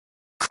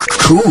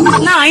cool.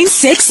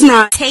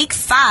 969. Take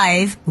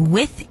 5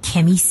 with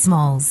Kemi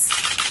Smallzz.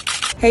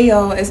 Hey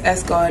y'all, it's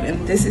SGawd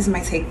and this is my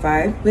take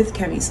 5 with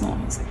Kemi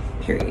Smallzz.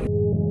 Period.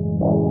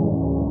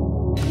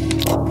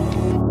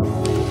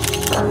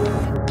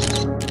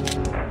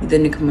 The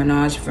Nicki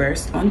Minaj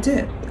verse on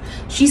Dip.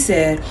 She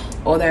said,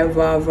 all that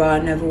rah-rah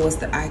never was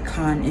the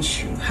icon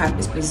issue. Hype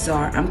is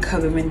bizarre, I'm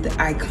covering the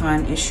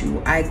icon issue.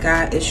 I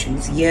got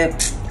issues,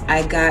 yep,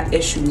 I got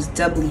issues.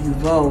 W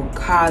Vogue,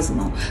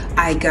 Cosmo,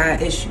 I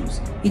got issues.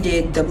 You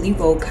did W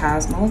Vogue,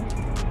 Cosmo,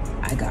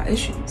 I got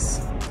issues.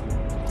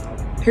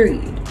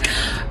 Period.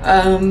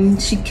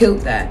 She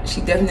killed that.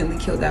 She definitely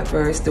killed that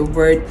verse. The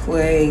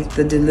wordplay,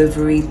 the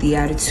delivery, the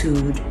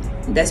attitude.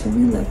 That's what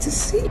we love to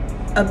see.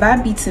 A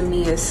bad beat to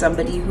me is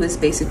somebody who is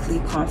basically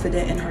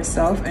confident in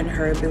herself and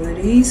her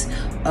abilities.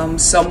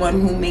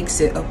 Someone who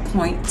makes it a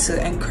point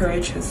to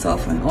encourage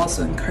herself and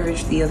also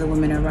encourage the other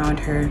women around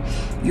her.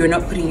 You're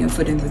not putting your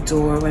foot in the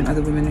door when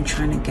other women are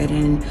trying to get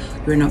in.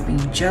 You're not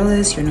being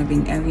jealous. You're not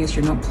being envious.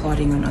 You're not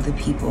plotting on other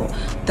people.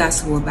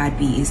 That's who a bad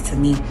beat is to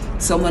me.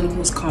 Someone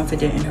who's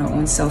confident in her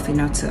own self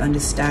enough to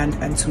understand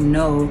and to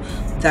know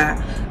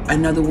that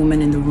another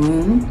woman in the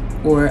room,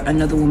 or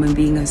another woman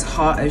being as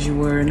hot as you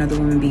were, another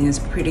woman being as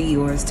pretty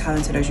or as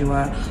talented as you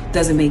are,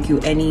 doesn't make you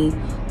any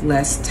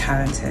less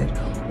talented,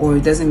 or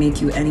it doesn't make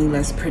you any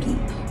less pretty,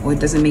 or it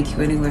doesn't make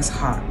you any less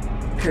hot.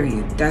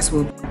 Period. That's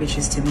what bitch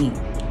is to me.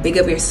 Big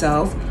up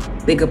yourself,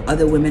 big up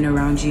other women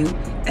around you,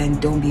 and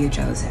don't be a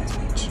jealous ass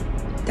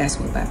bitch. That's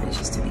what bad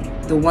bitch is to me.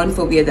 The one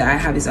phobia that I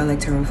have is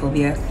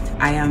electrophobia.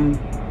 I am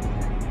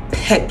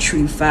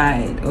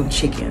petrified of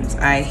chickens.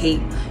 I hate,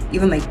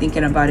 even like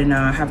thinking about it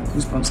now, I have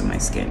goosebumps on my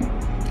skin.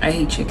 I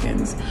hate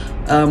chickens.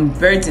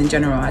 Birds in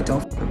general, I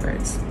don't f with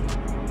birds.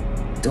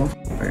 Don't f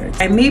with birds.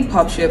 I made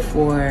Pop Shit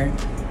for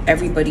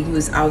everybody who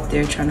is out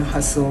there trying to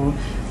hustle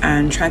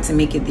and trying to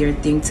make it their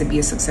thing to be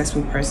a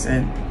successful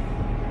person.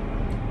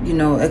 You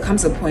know, it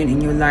comes a point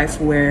in your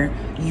life where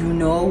you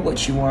know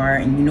what you are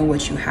and you know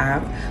what you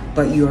have,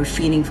 but you're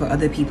feeling for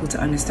other people to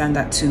understand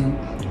that too.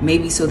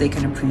 Maybe so they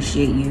can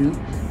appreciate you.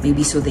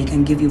 Maybe so they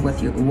can give you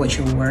what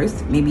you're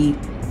worth. Maybe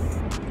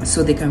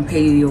so they can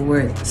pay you your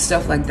worth.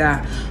 Stuff like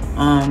that.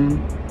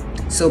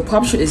 So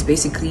Pop Shit is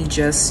basically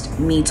just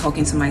me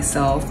talking to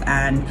myself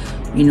and,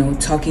 you know,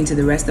 talking to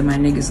the rest of my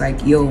niggas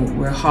like, yo,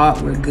 we're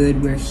hot, we're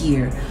good, we're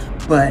here.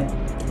 But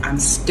I'm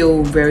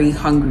still very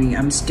hungry.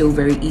 I'm still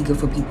very eager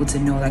for people to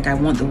know, like, I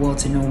want the world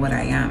to know what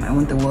I am. I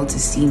want the world to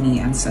see me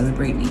and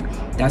celebrate me.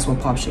 That's what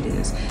Pop Shit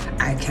is.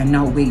 I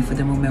cannot wait for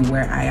the moment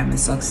where I am a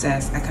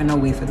success. I cannot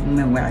wait for the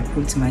moment where I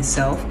prove to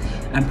myself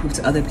and prove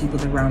to other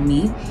people around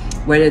me,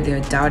 whether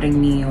they're doubting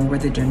me or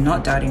whether they're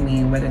not doubting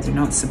me, whether they're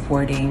not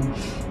supporting,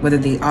 whether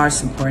they are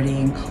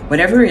supporting,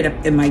 whatever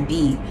it might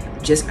be.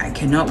 Just, I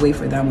cannot wait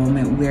for that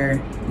moment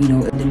where, you know,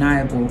 it's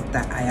undeniable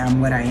that I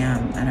am what I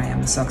am and I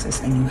am a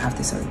success and you have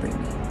to celebrate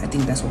me. I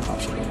think that's what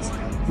Pop Shit is.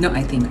 No,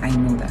 I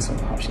know that's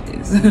what Pop Shit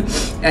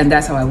is. And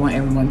that's how I want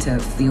everyone to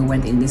feel when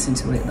they listen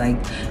to it. Like,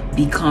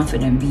 be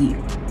confident, be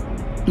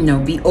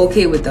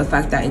okay with the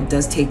fact that it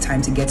does take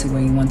time to get to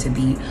where you want to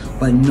be,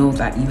 but know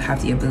that you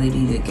have the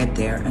ability to get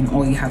there, and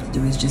all you have to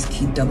do is just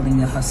keep doubling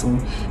your hustle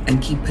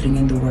and keep putting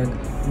in the work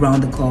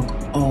round the clock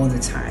all the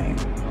time.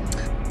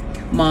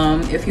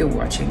 Mom, if you're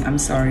watching, I'm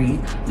sorry.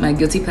 My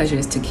guilty pleasure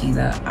is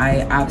tequila.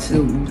 I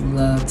absolutely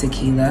love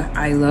tequila.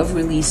 I love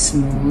really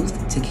smooth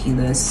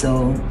tequila,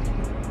 so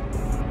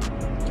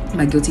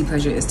my guilty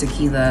pleasure is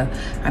tequila.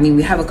 I mean,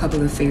 we have a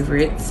couple of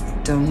favorites.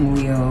 Don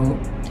Julio.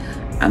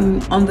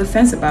 I'm on the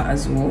fence about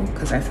Azul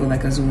because I feel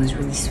like Azul is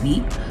really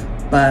sweet,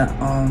 but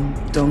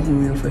Don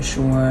Julio for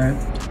sure.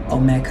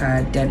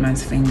 Olmeca, Dead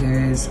Man's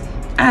Fingers,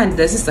 and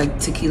there's this like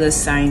tequila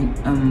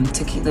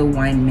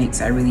wine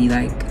mix I really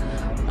like.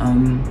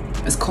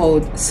 It's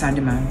called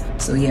Sandeman.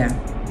 So yeah,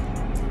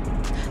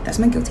 that's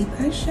my guilty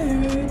pleasure.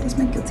 That's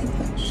my guilty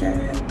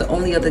pleasure. The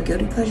only other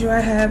guilty pleasure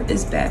I have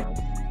is bad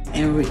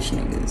and rich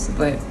niggas.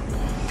 But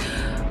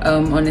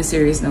on a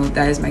serious note,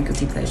 that is my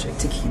guilty pleasure,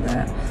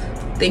 tequila.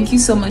 Thank you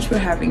so much for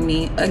having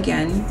me.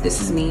 Again, this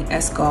is me,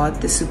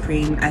 SGawd, the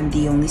supreme and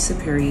the only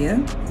superior,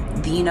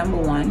 the number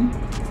one,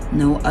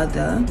 no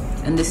other.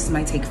 And this is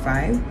my take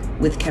 5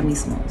 with Kemi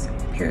Smallzz.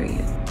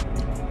 Period.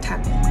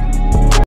 Tap in.